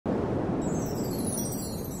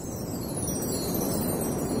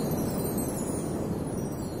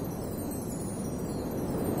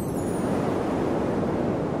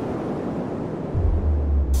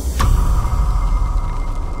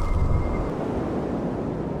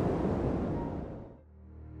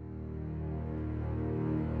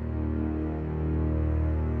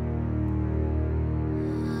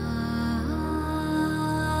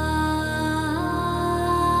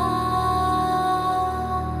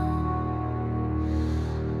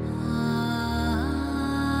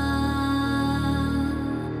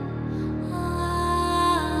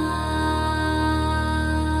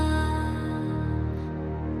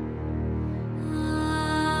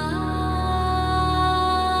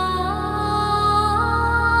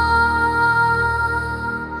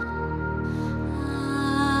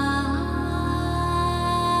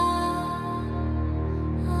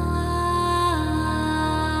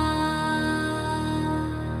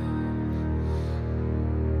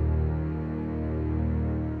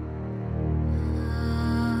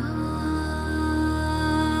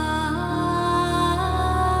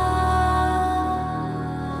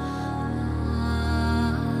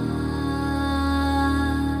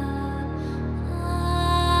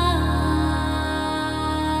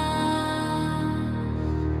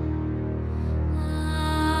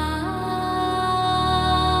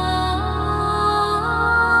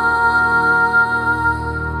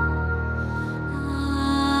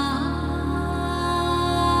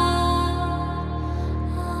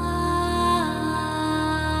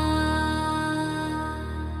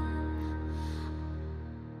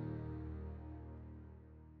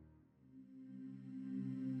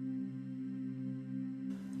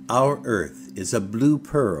Our Earth is a blue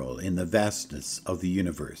pearl in the vastness of the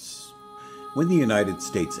universe. When the United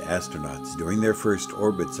States astronauts, during their first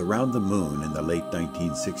orbits around the moon in the late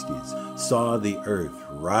 1960s, saw the Earth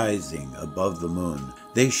rising above the moon,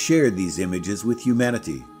 they shared these images with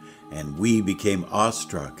humanity, and we became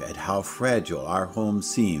awestruck at how fragile our home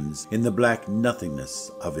seems in the black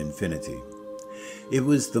nothingness of infinity. It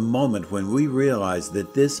was the moment when we realized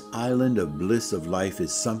that this island of bliss of life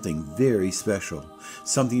is something very special,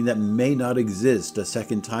 something that may not exist a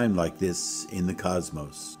second time like this in the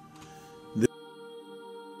cosmos. The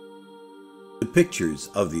pictures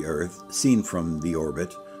of the Earth, seen from the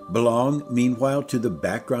orbit, belong, meanwhile, to the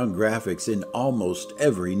background graphics in almost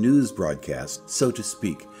every news broadcast, so to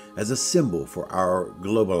speak, as a symbol for our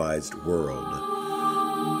globalized world.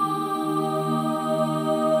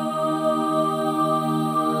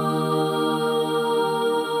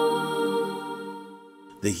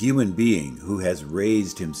 The human being who has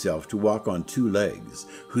raised himself to walk on two legs,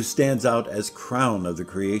 who stands out as crown of the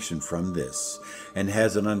creation from this, and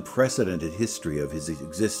has an unprecedented history of his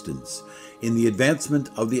existence in the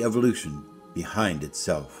advancement of the evolution behind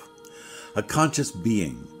itself. A conscious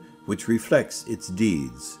being which reflects its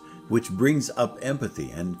deeds, which brings up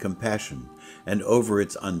empathy and compassion, and over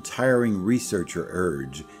its untiring researcher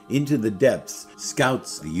urge, into the depths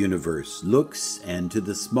scouts the universe, looks, and to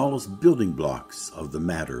the smallest building blocks of the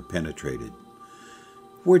matter penetrated.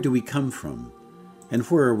 Where do we come from, and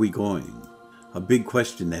where are we going? A big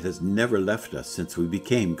question that has never left us since we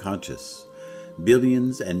became conscious.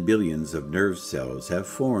 Billions and billions of nerve cells have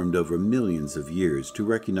formed over millions of years to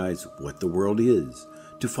recognize what the world is,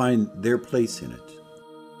 to find their place in it.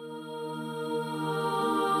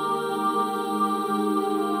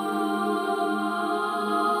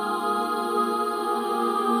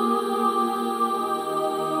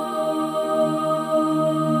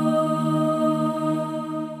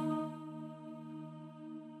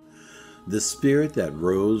 The spirit that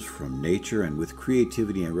rose from nature and with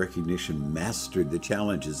creativity and recognition mastered the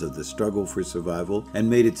challenges of the struggle for survival and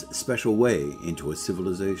made its special way into a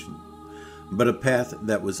civilization. But a path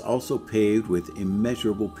that was also paved with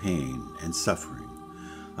immeasurable pain and suffering.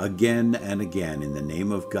 Again and again, in the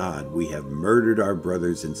name of God, we have murdered our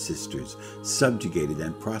brothers and sisters, subjugated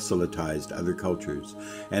and proselytized other cultures,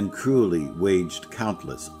 and cruelly waged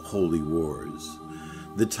countless holy wars.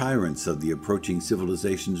 The tyrants of the approaching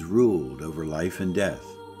civilizations ruled over life and death.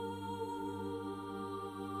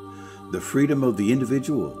 The freedom of the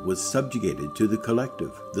individual was subjugated to the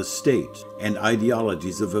collective, the state, and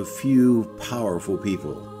ideologies of a few powerful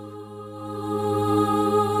people.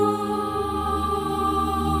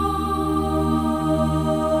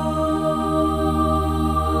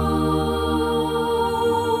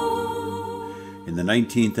 In the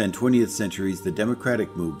 19th and 20th centuries, the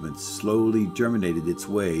democratic movement slowly germinated its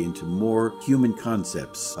way into more human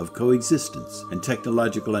concepts of coexistence, and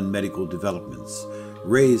technological and medical developments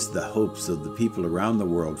raised the hopes of the people around the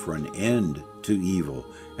world for an end to evil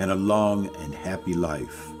and a long and happy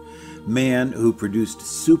life. Man, who produced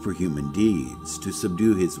superhuman deeds to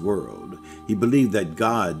subdue his world, he believed that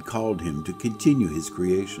God called him to continue his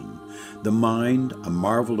creation. The mind, a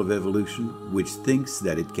marvel of evolution, which thinks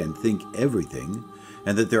that it can think everything,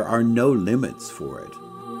 and that there are no limits for it.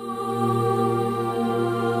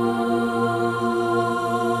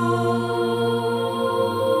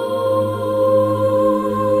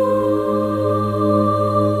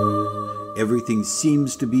 Everything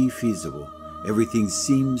seems to be feasible. Everything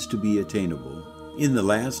seems to be attainable. In the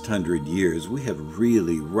last 100 years, we have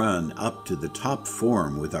really run up to the top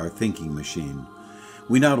form with our thinking machine.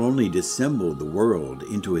 We not only dissembled the world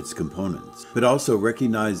into its components, but also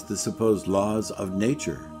recognized the supposed laws of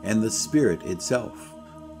nature and the spirit itself.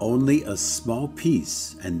 Only a small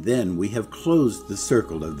piece, and then we have closed the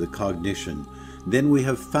circle of the cognition. Then we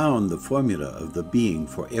have found the formula of the being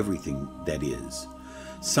for everything that is.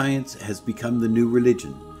 Science has become the new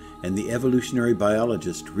religion, and the evolutionary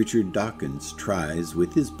biologist Richard Dawkins tries,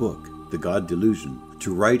 with his book, The God Delusion,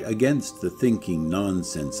 to write against the thinking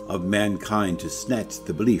nonsense of mankind to snatch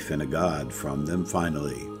the belief in a God from them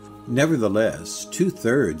finally. Nevertheless,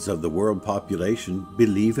 2/3 of the world population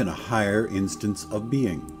believe in a higher instance of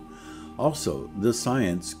being. Also, the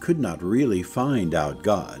science could not really find out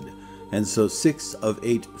God, and so 6 of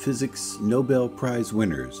 8 physics Nobel Prize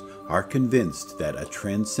winners are convinced that a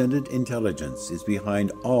transcendent intelligence is behind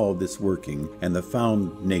all this working and the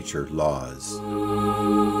found nature laws.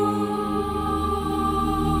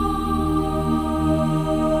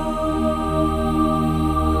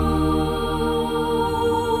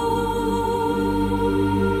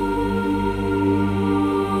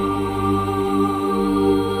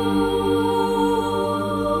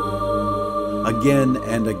 Again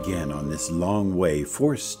and again on this long way,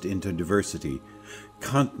 forced into diversity,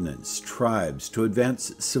 continents, tribes to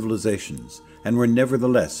advance civilizations, and were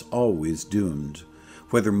nevertheless always doomed.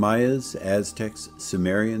 Whether Mayas, Aztecs,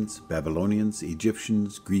 Sumerians, Babylonians,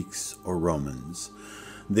 Egyptians, Greeks, or Romans.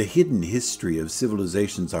 The hidden history of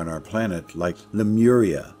civilizations on our planet, like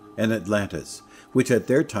Lemuria and Atlantis, which at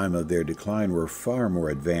their time of their decline were far more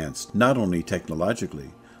advanced, not only technologically,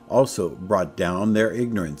 also brought down their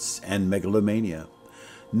ignorance and megalomania.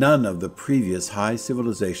 None of the previous high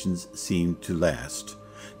civilizations seemed to last.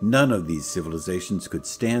 None of these civilizations could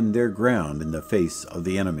stand their ground in the face of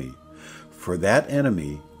the enemy, for that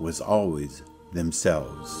enemy was always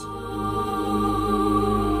themselves.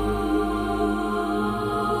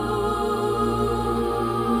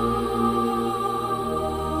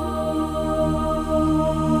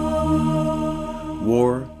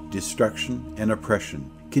 War, destruction, and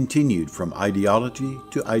oppression continued from ideology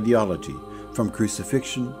to ideology, from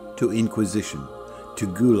crucifixion to inquisition, to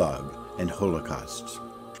gulag and holocausts.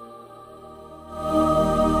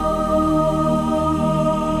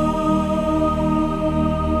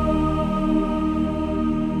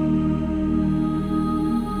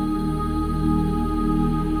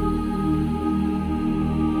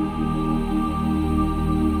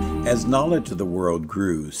 As knowledge of the world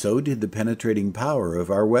grew, so did the penetrating power of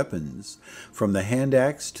our weapons. From the hand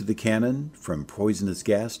axe to the cannon, from poisonous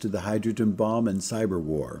gas to the hydrogen bomb and cyber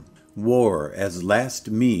war. War as last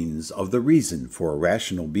means of the reason for a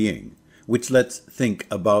rational being, which lets think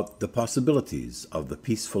about the possibilities of the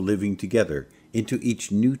peaceful living together into each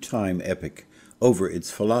new time epic over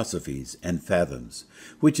its philosophies and fathoms,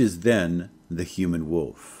 which is then the human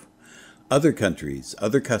wolf. Other countries,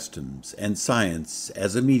 other customs, and science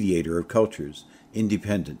as a mediator of cultures,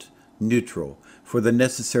 independent, neutral, for the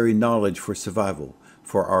necessary knowledge for survival,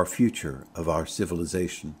 for our future of our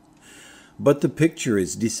civilization. But the picture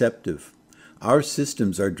is deceptive. Our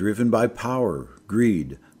systems are driven by power,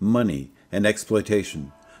 greed, money, and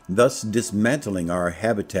exploitation, thus dismantling our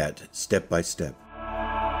habitat step by step.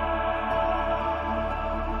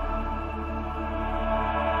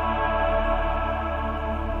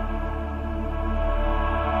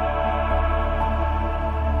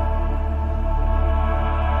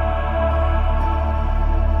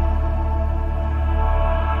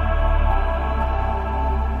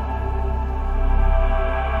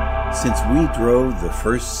 Since we drove the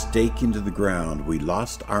first stake into the ground, we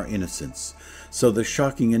lost our innocence. So the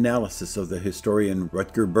shocking analysis of the historian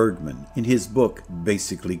Rutger Bregman in his book,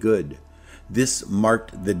 Basically Good. This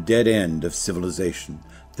marked the dead end of civilization,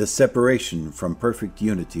 the separation from perfect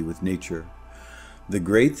unity with nature. The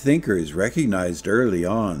great thinkers recognized early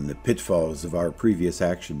on the pitfalls of our previous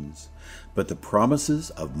actions, but the promises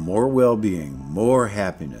of more well-being, more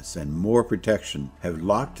happiness, and more protection have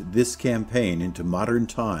locked this campaign into modern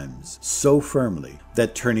times so firmly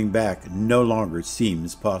that turning back no longer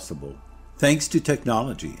seems possible. Thanks to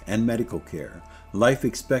technology and medical care, life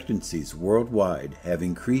expectancies worldwide have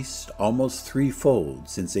increased almost threefold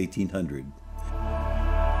since 1800.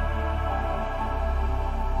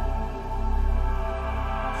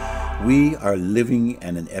 We are living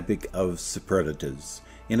in an epoch of superlatives,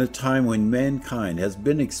 in a time when mankind has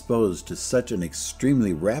been exposed to such an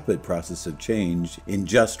extremely rapid process of change in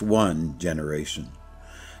just one generation.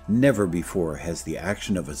 Never before has the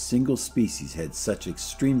action of a single species had such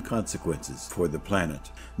extreme consequences for the planet.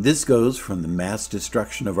 This goes from the mass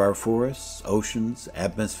destruction of our forests, oceans,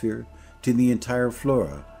 atmosphere, to the entire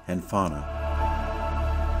flora and fauna.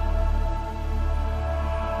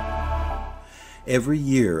 Every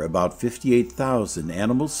year, about 58,000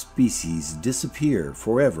 animal species disappear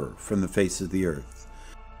forever from the face of the earth.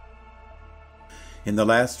 In the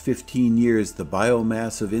last 15 years, the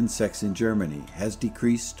biomass of insects in Germany has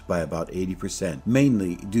decreased by about 80%,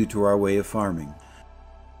 mainly due to our way of farming.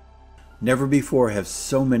 Never before have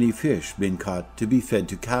so many fish been caught to be fed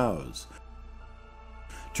to cows,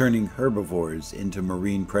 turning herbivores into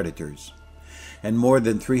marine predators. And more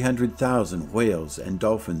than 300,000 whales and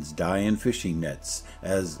dolphins die in fishing nets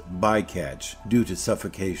as bycatch due to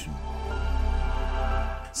suffocation.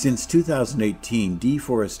 Since 2018,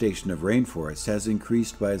 deforestation of rainforests has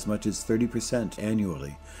increased by as much as 30%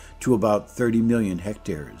 annually to about 30 million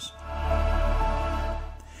hectares.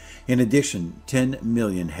 In addition, 10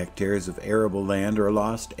 million hectares of arable land are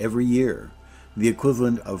lost every year, the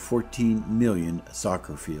equivalent of 14 million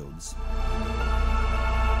soccer fields.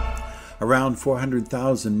 Around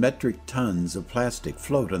 400,000 metric tons of plastic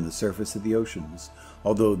float on the surface of the oceans,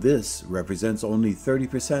 although this represents only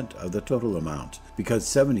 30% of the total amount, because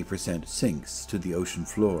 70% sinks to the ocean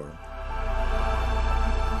floor.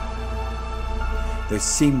 There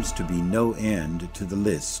seems to be no end to the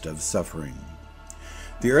list of suffering.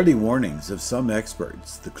 The early warnings of some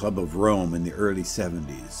experts, the Club of Rome in the early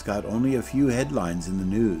 70s, got only a few headlines in the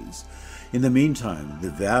news. In the meantime, the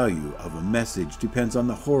value of a message depends on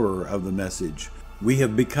the horror of the message. We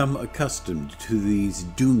have become accustomed to these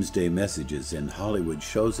doomsday messages, and Hollywood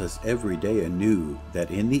shows us every day anew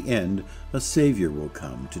that in the end, a savior will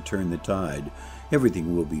come to turn the tide.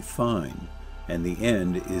 Everything will be fine, and the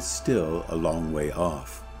end is still a long way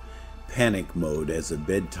off. Panic mode as a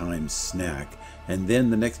bedtime snack, and then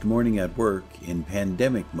the next morning at work in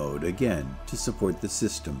pandemic mode again to support the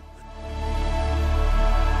system.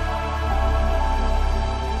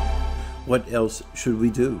 What else should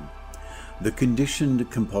we do? The conditioned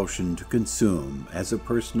compulsion to consume as a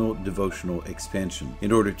personal devotional expansion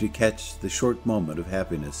in order to catch the short moment of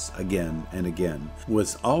happiness again and again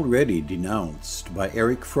was already denounced by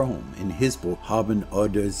Erich Fromm in his book Haben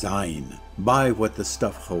oder Sein. Buy what the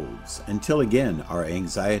stuff holds, until again our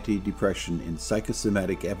anxiety, depression, and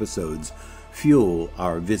psychosomatic episodes fuel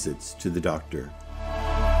our visits to the doctor.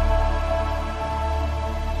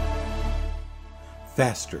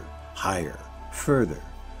 Faster, higher, further.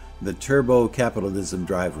 The turbo-capitalism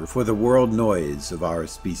driver for the world noise of our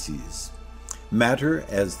species. Matter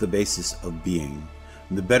as the basis of being.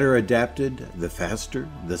 The better adapted, the faster,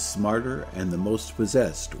 the smarter, and the most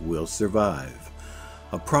possessed will survive.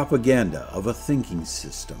 A propaganda of a thinking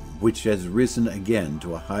system which has risen again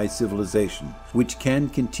to a high civilization, which can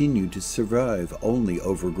continue to survive only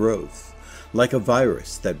overgrowth, like a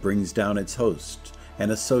virus that brings down its host, and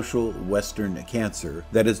a social Western cancer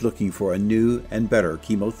that is looking for a new and better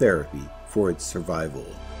chemotherapy for its survival.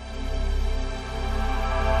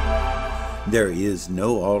 There is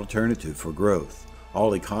no alternative for growth.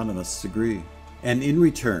 All economists agree. And in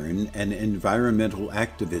return, an environmental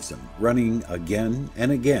activism running again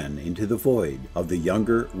and again into the void of the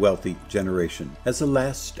younger, wealthy generation as a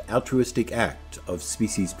last altruistic act of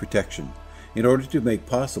species protection, in order to make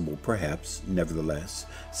possible, perhaps, nevertheless,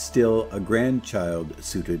 still a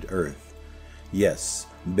grandchild-suited Earth. Yes,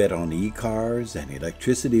 bet on e-cars and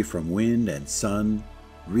electricity from wind and sun.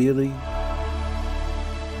 Really?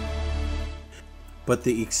 But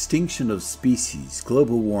the extinction of species,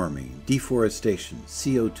 global warming, deforestation,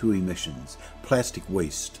 CO2 emissions, plastic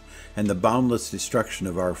waste, and the boundless destruction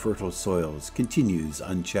of our fertile soils continues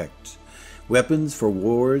unchecked. Weapons for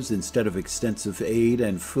wars instead of extensive aid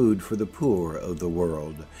and food for the poor of the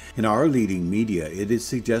world. In our leading media, it is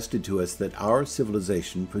suggested to us that our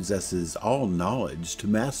civilization possesses all knowledge to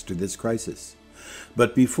master this crisis.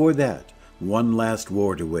 But before that, one last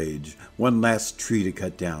war to wage, one last tree to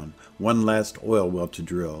cut down, one last oil well to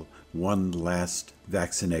drill, one last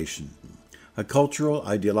vaccination. A cultural,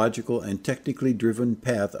 ideological, and technically driven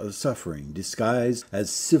path of suffering disguised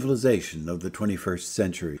as civilization of the 21st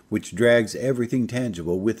century, which drags everything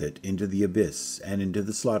tangible with it into the abyss and into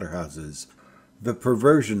the slaughterhouses. The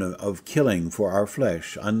perversion of killing for our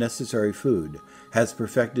flesh unnecessary food has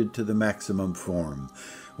perfected to the maximum form.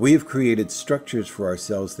 We have created structures for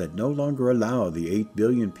ourselves that no longer allow the 8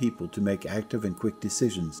 billion people to make active and quick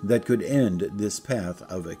decisions that could end this path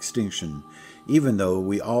of extinction, even though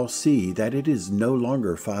we all see that it is no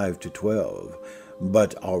longer 5 to 12,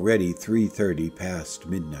 but already 3:30 past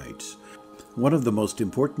midnight. One of the most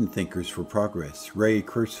important thinkers for progress, Ray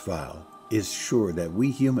Kurzweil, is sure that we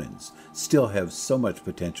humans still have so much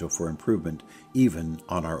potential for improvement even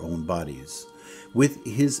on our own bodies. With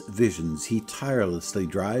his visions, he tirelessly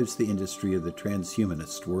drives the industry of the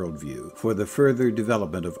transhumanist worldview for the further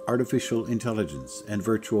development of artificial intelligence and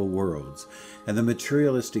virtual worlds, and the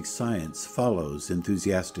materialistic science follows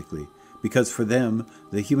enthusiastically, because for them,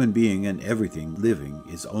 the human being and everything living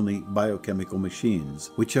is only biochemical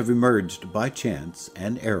machines which have emerged by chance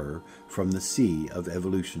and error from the sea of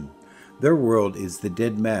evolution. Their world is the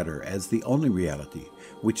dead matter as the only reality,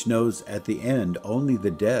 which knows at the end only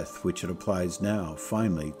the death which it applies now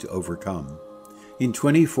finally to overcome. In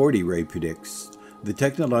 2040, Ray predicts, the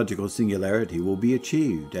technological singularity will be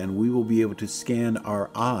achieved and we will be able to scan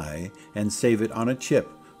our eye and save it on a chip,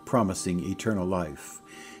 promising eternal life.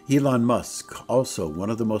 Elon Musk, also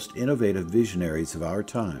one of the most innovative visionaries of our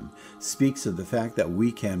time, speaks of the fact that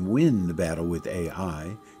we can win the battle with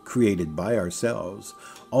AI, created by ourselves,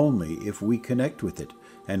 only if we connect with it,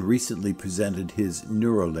 and recently presented his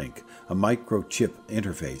Neuralink, a microchip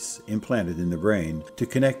interface implanted in the brain to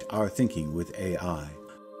connect our thinking with AI.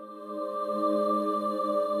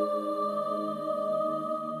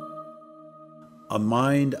 A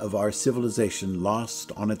mind of our civilization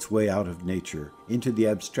lost on its way out of nature into the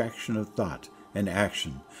abstraction of thought and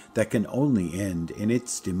action that can only end in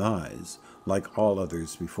its demise, like all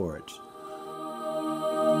others before it.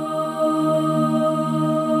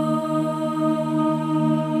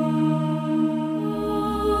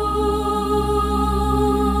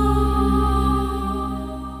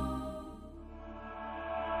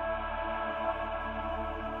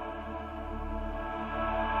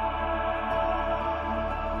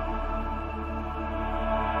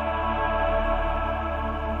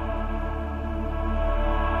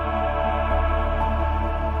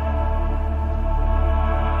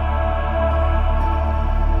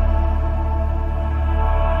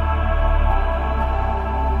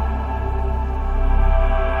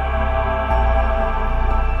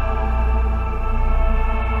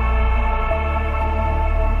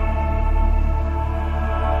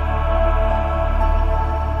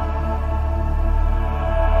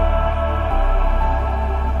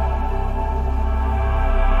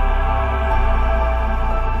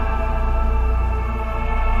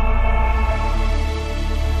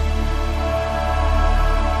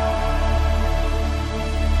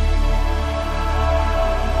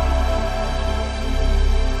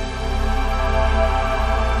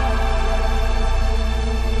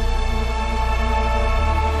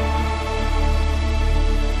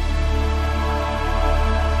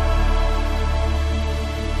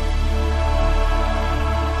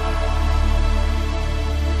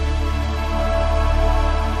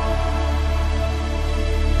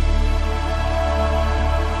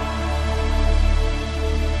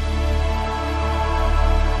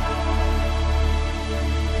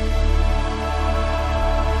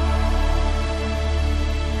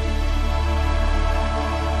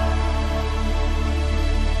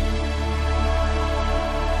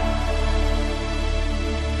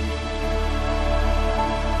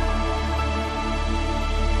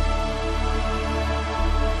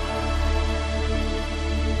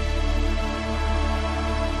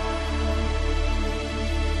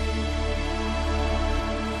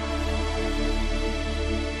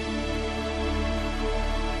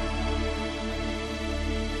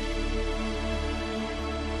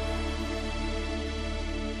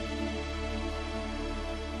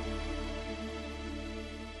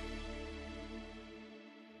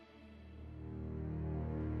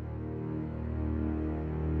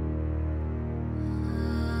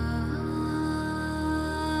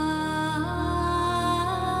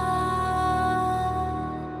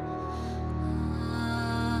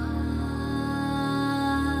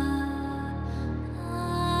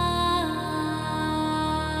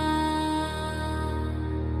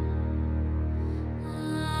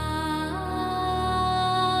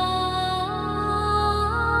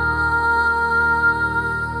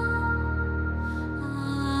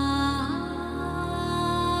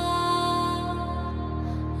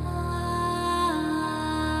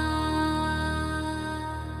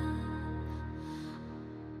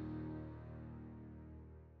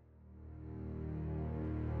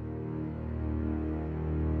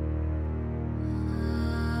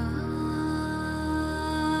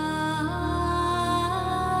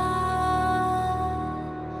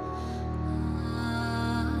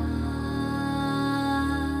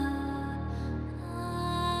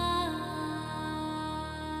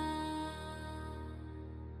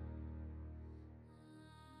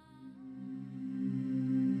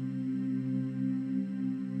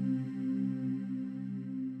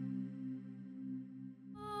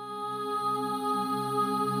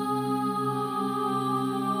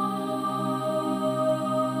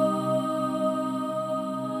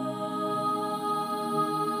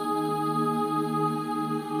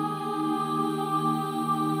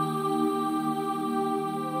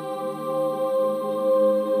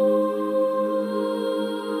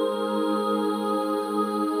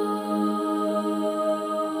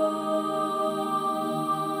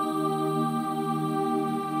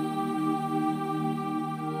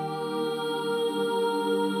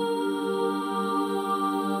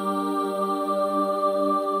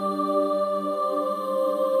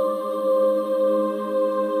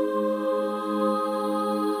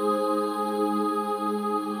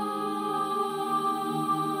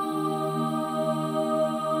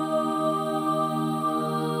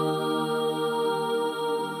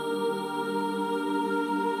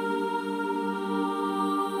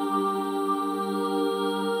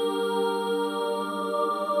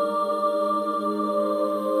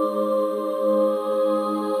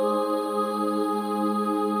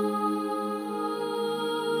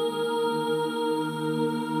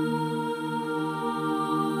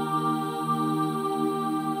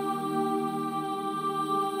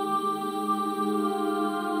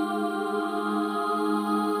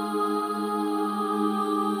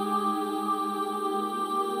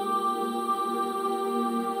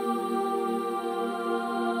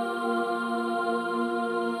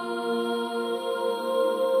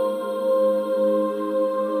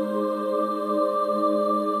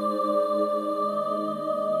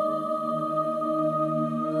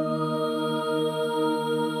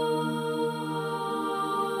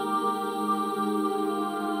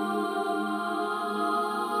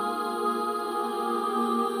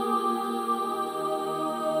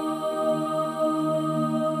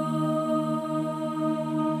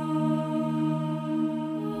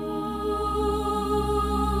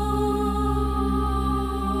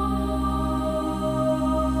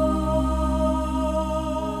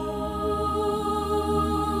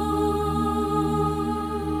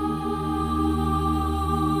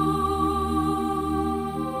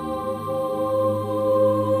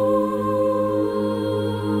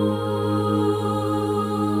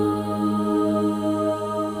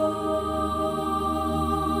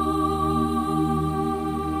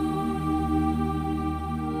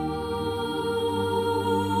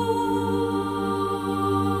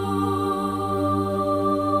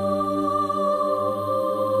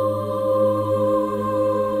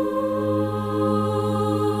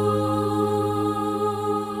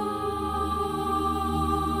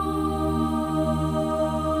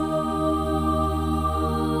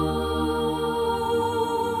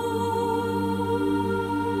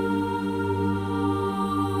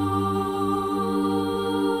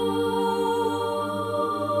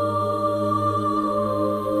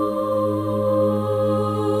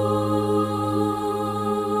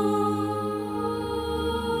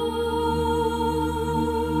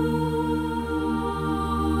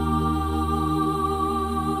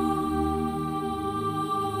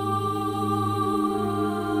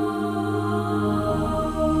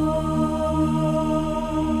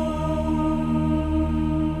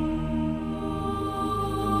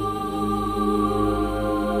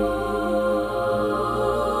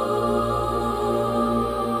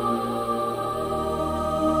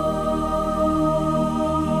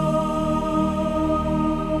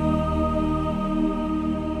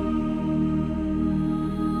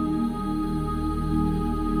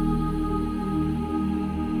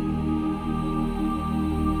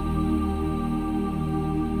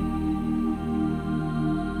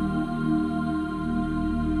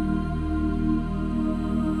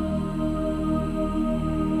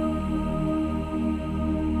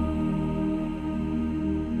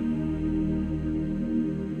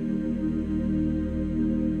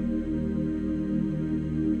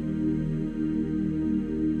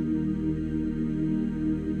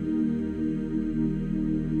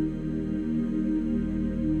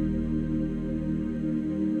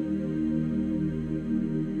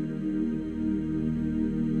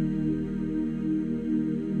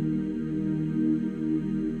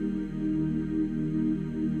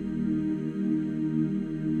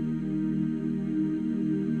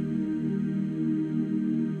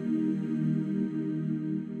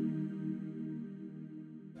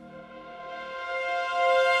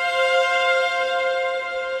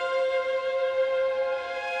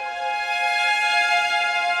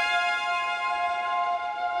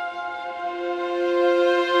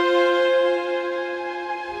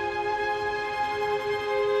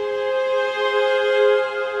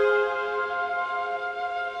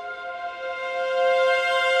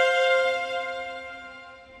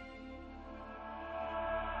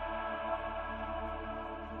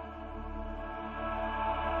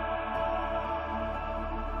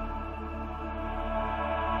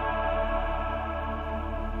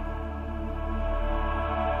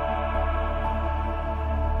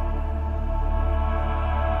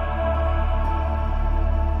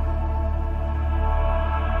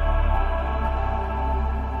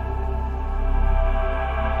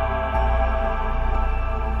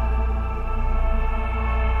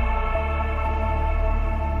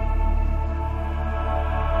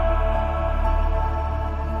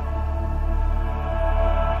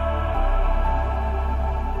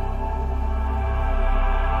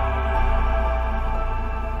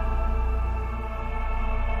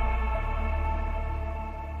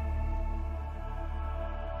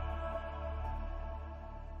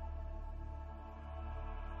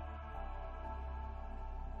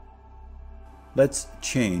 Let's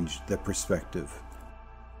change the perspective.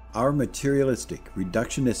 Our materialistic,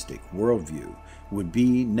 reductionistic worldview would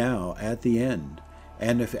be now at the end,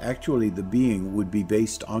 and if actually the being would be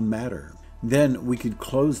based on matter, then we could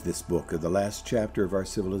close this book of the last chapter of our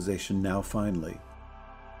civilization now finally.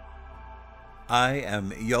 I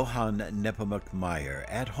am Johann Nepomuk Maier,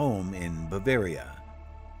 at home in Bavaria.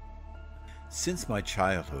 Since my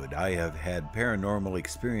childhood, I have had paranormal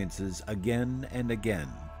experiences again and again.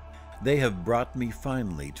 They have brought me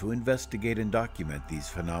finally to investigate and document these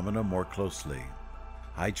phenomena more closely.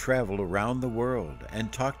 I travel around the world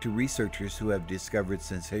and talk to researchers who have discovered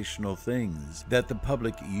sensational things that the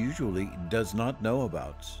public usually does not know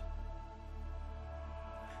about.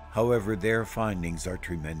 However, their findings are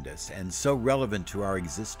tremendous and so relevant to our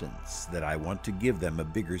existence that I want to give them a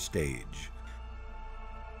bigger stage.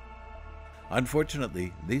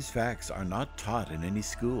 Unfortunately, these facts are not taught in any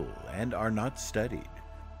school and are not studied.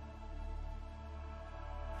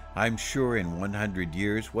 I'm sure in 100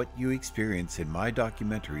 years what you experience in my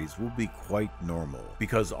documentaries will be quite normal,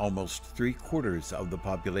 because almost 3/4 of the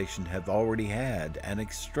population have already had an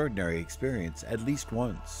extraordinary experience at least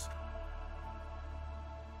once.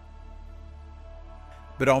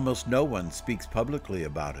 But almost no one speaks publicly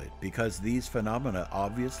about it because these phenomena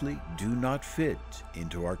obviously do not fit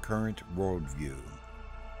into our current worldview.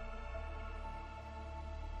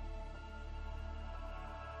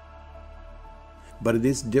 But it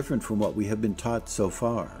is different from what we have been taught so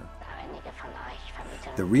far.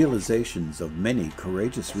 The realizations of many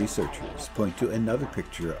courageous researchers point to another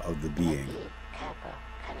picture of the being,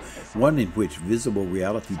 one in which visible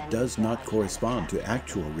reality does not correspond to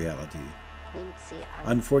actual reality.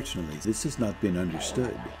 Unfortunately, this has not been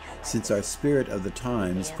understood, since our spirit of the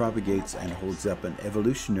times propagates and holds up an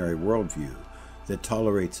evolutionary worldview that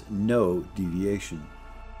tolerates no deviation.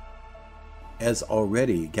 As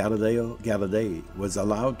already Galileo Galilei was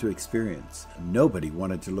allowed to experience, nobody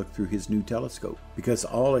wanted to look through his new telescope, because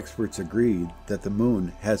all experts agreed that the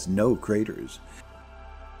moon has no craters.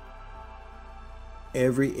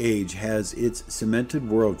 Every age has its cemented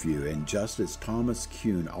worldview, and just as Thomas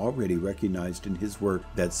Kuhn already recognized in his work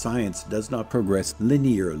that science does not progress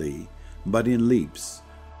linearly, but in leaps,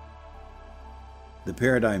 the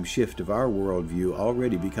paradigm shift of our worldview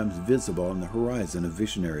already becomes visible on the horizon of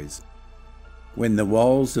visionaries. When the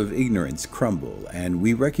walls of ignorance crumble and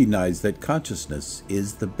we recognize that consciousness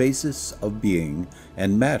is the basis of being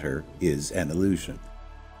and matter is an illusion.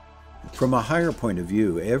 From a higher point of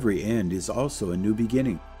view, every end is also a new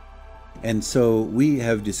beginning. And so we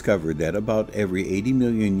have discovered that about every 80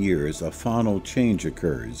 million years a faunal change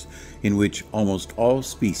occurs in which almost all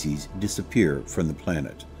species disappear from the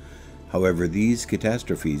planet. However, these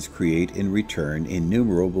catastrophes create in return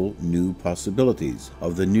innumerable new possibilities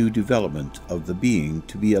of the new development of the being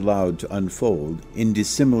to be allowed to unfold in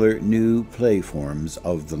dissimilar new play forms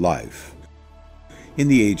of the life. In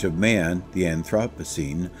the age of man, the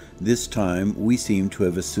Anthropocene, this time we seem to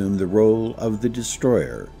have assumed the role of the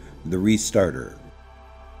destroyer, the restarter.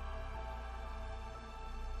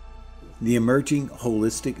 The emerging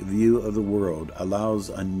holistic view of the world allows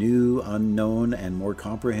a new, unknown, and more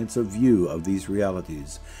comprehensive view of these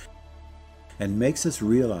realities, and makes us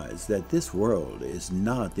realize that this world is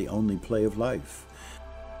not the only play of life.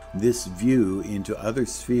 This view into other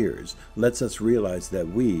spheres lets us realize that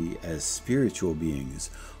we, as spiritual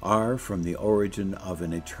beings, are from the origin of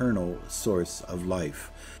an eternal source of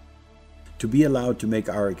life, to be allowed to make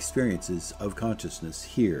our experiences of consciousness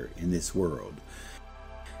here in this world.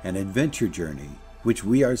 An adventure journey which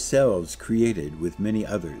we ourselves created with many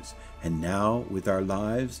others, and now with our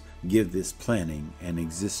lives give this planning and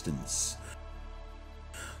existence.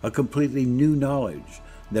 A completely new knowledge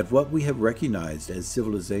that what we have recognized as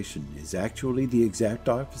civilization is actually the exact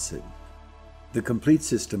opposite. The complete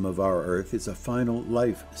system of our Earth is a final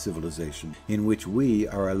life civilization in which we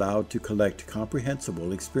are allowed to collect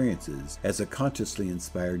comprehensible experiences as a consciously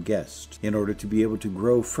inspired guest in order to be able to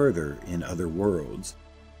grow further in other worlds.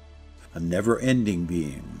 A never-ending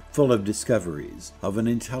being, full of discoveries, of an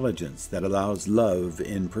intelligence that allows love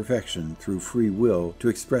in perfection through free will to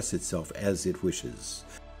express itself as it wishes.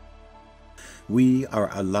 We are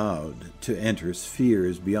allowed to enter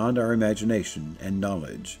spheres beyond our imagination and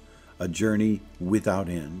knowledge, a journey without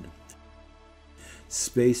end.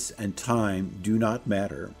 Space and time do not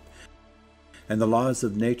matter, and the laws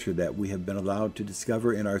of nature that we have been allowed to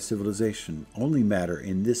discover in our civilization only matter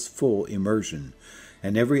in this full immersion,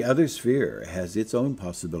 and every other sphere has its own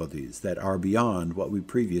possibilities that are beyond what we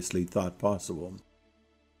previously thought possible.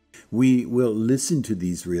 We will listen to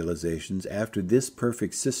these realizations after this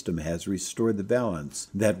perfect system has restored the balance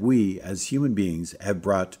that we as human beings have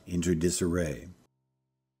brought into disarray.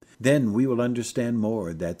 Then we will understand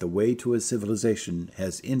more that the way to a civilization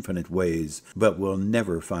has infinite ways, but will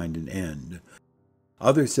never find an end.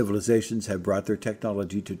 Other civilizations have brought their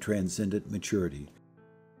technology to transcendent maturity.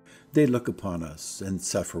 They look upon us and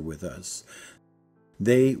suffer with us.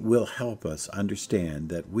 They will help us understand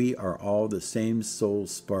that we are all the same soul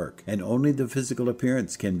spark, and only the physical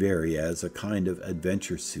appearance can vary as a kind of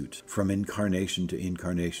adventure suit from incarnation to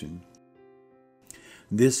incarnation.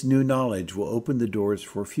 This new knowledge will open the doors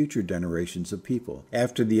for future generations of people,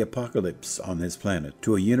 after the apocalypse on this planet,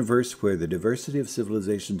 to a universe where the diversity of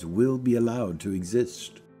civilizations will be allowed to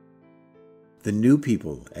exist. The new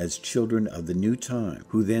people as children of the new time,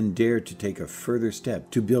 who then dare to take a further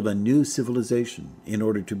step to build a new civilization in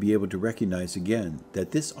order to be able to recognize again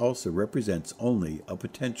that this also represents only a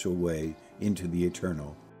potential way into the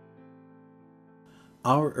eternal.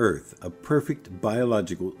 Our Earth, a perfect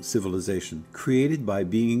biological civilization, created by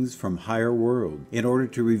beings from higher world, in order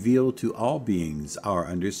to reveal to all beings our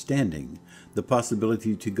understanding, the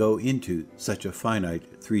possibility to go into such a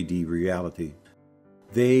finite 3D reality.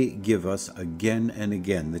 They give us again and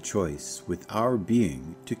again the choice, with our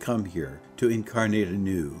being, to come here, to incarnate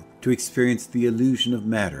anew, to experience the illusion of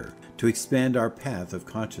matter, to expand our path of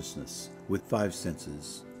consciousness with 5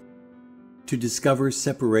 senses, to discover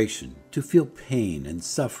separation, to feel pain and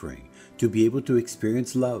suffering, to be able to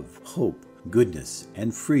experience love, hope, goodness,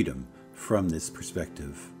 and freedom from this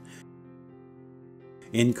perspective.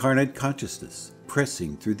 Incarnate consciousness,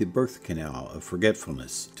 pressing through the birth canal of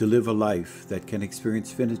forgetfulness to live a life that can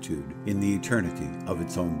experience finitude in the eternity of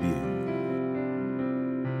its own being.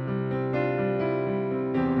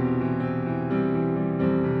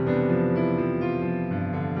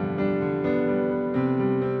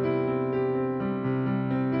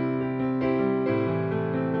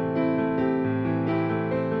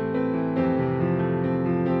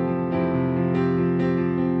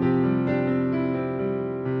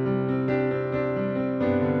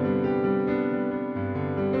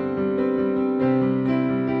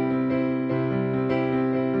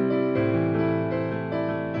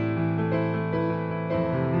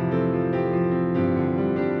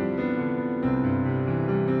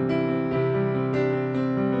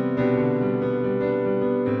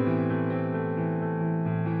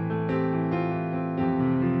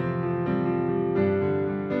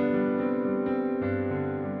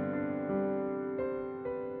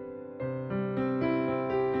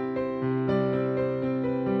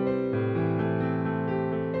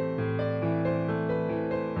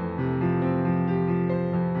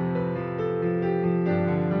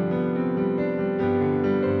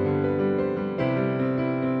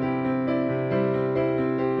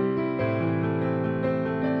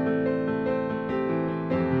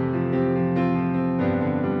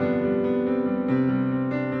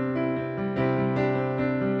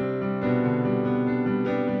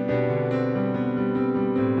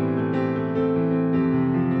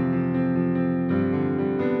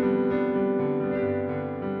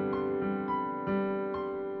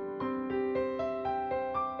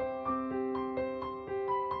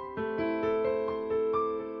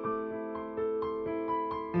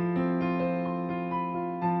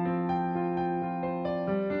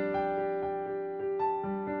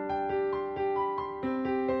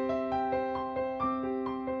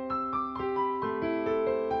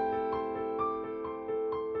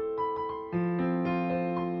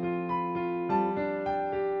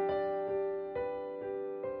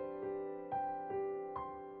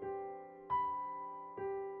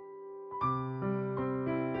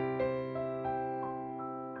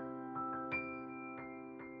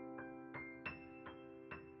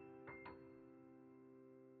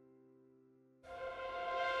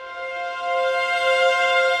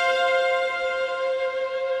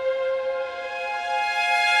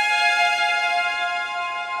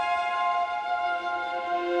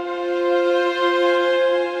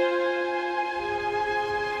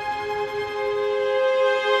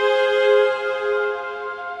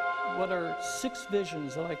 What are 6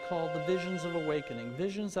 visions that I call the visions of awakening,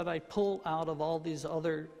 visions that I pull out of all these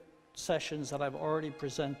other sessions that I've already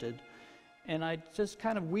presented, and I just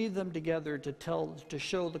kind of weave them together to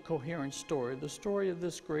show the coherent story, the story of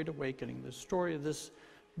this great awakening, the story of this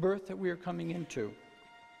birth that we are coming into.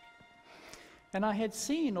 And I had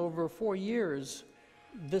seen over 4 years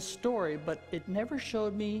this story, but it never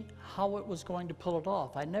showed me how it was going to pull it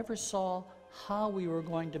off. I never saw how we were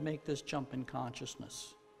going to make this jump in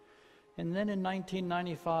consciousness. And then in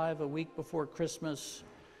 1995, a week before Christmas,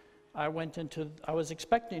 I was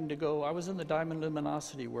expecting to go, I was in the diamond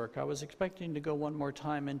luminosity work. I was expecting to go one more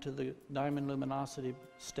time into the diamond luminosity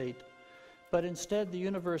state. But instead, the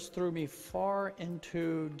universe threw me far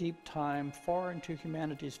into deep time, far into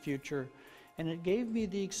humanity's future, and it gave me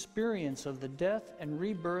the experience of the death and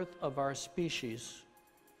rebirth of our species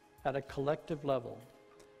at a collective level.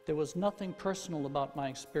 There was nothing personal about my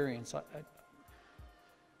experience.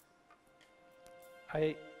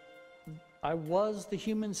 I was the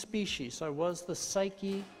human species. I was the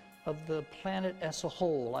psyche of the planet as a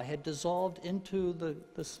whole. I had dissolved into the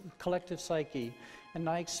collective psyche, and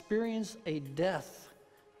I experienced a death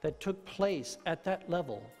that took place at that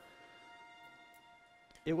level.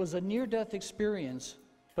 It was a near-death experience,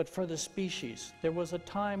 but for the species. There was a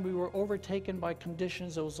time we were overtaken by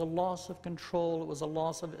conditions. It was a loss of control. It was a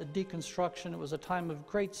loss of a deconstruction. It was a time of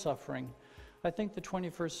great suffering. I think the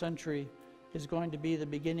 21st century is going to be the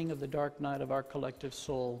beginning of the dark night of our collective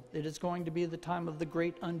soul. It is going to be the time of the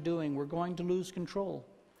great undoing. We're going to lose control.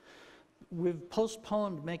 We've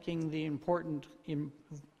postponed making the important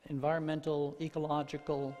environmental,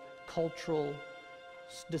 ecological, cultural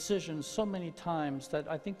decisions so many times that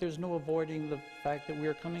I think there's no avoiding the fact that we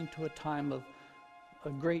are coming to a time of a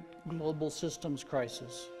great global systems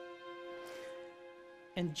crisis.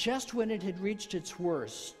 And just when it had reached its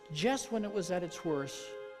worst, just when it was at its worst,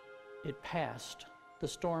 it passed. The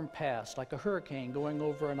storm passed like a hurricane going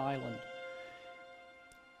over an island.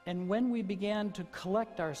 And when we began to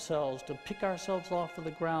collect ourselves, to pick ourselves off of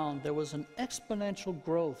the ground, there was an exponential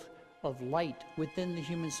growth of light within the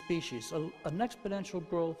human species, an exponential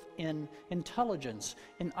growth in intelligence,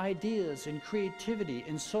 in ideas, in creativity,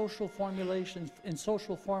 in social formulations, in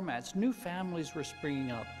social formats. New families were springing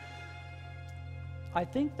up. I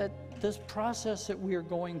think that this process that we are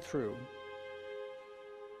going through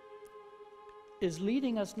is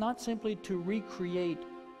leading us not simply to recreate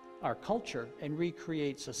our culture and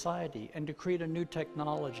recreate society and to create a new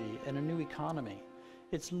technology and a new economy.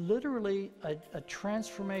 It's literally a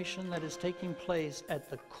transformation that is taking place at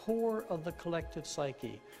the core of the collective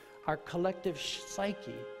psyche. Our collective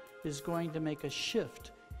psyche is going to make a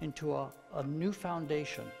shift into a new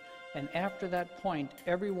foundation. And after that point,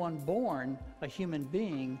 everyone born a human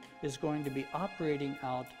being is going to be operating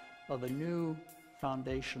out of a new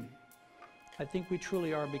foundation. I think we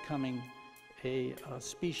truly are becoming a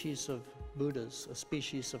species of Buddhas, a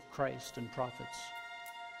species of Christ and prophets.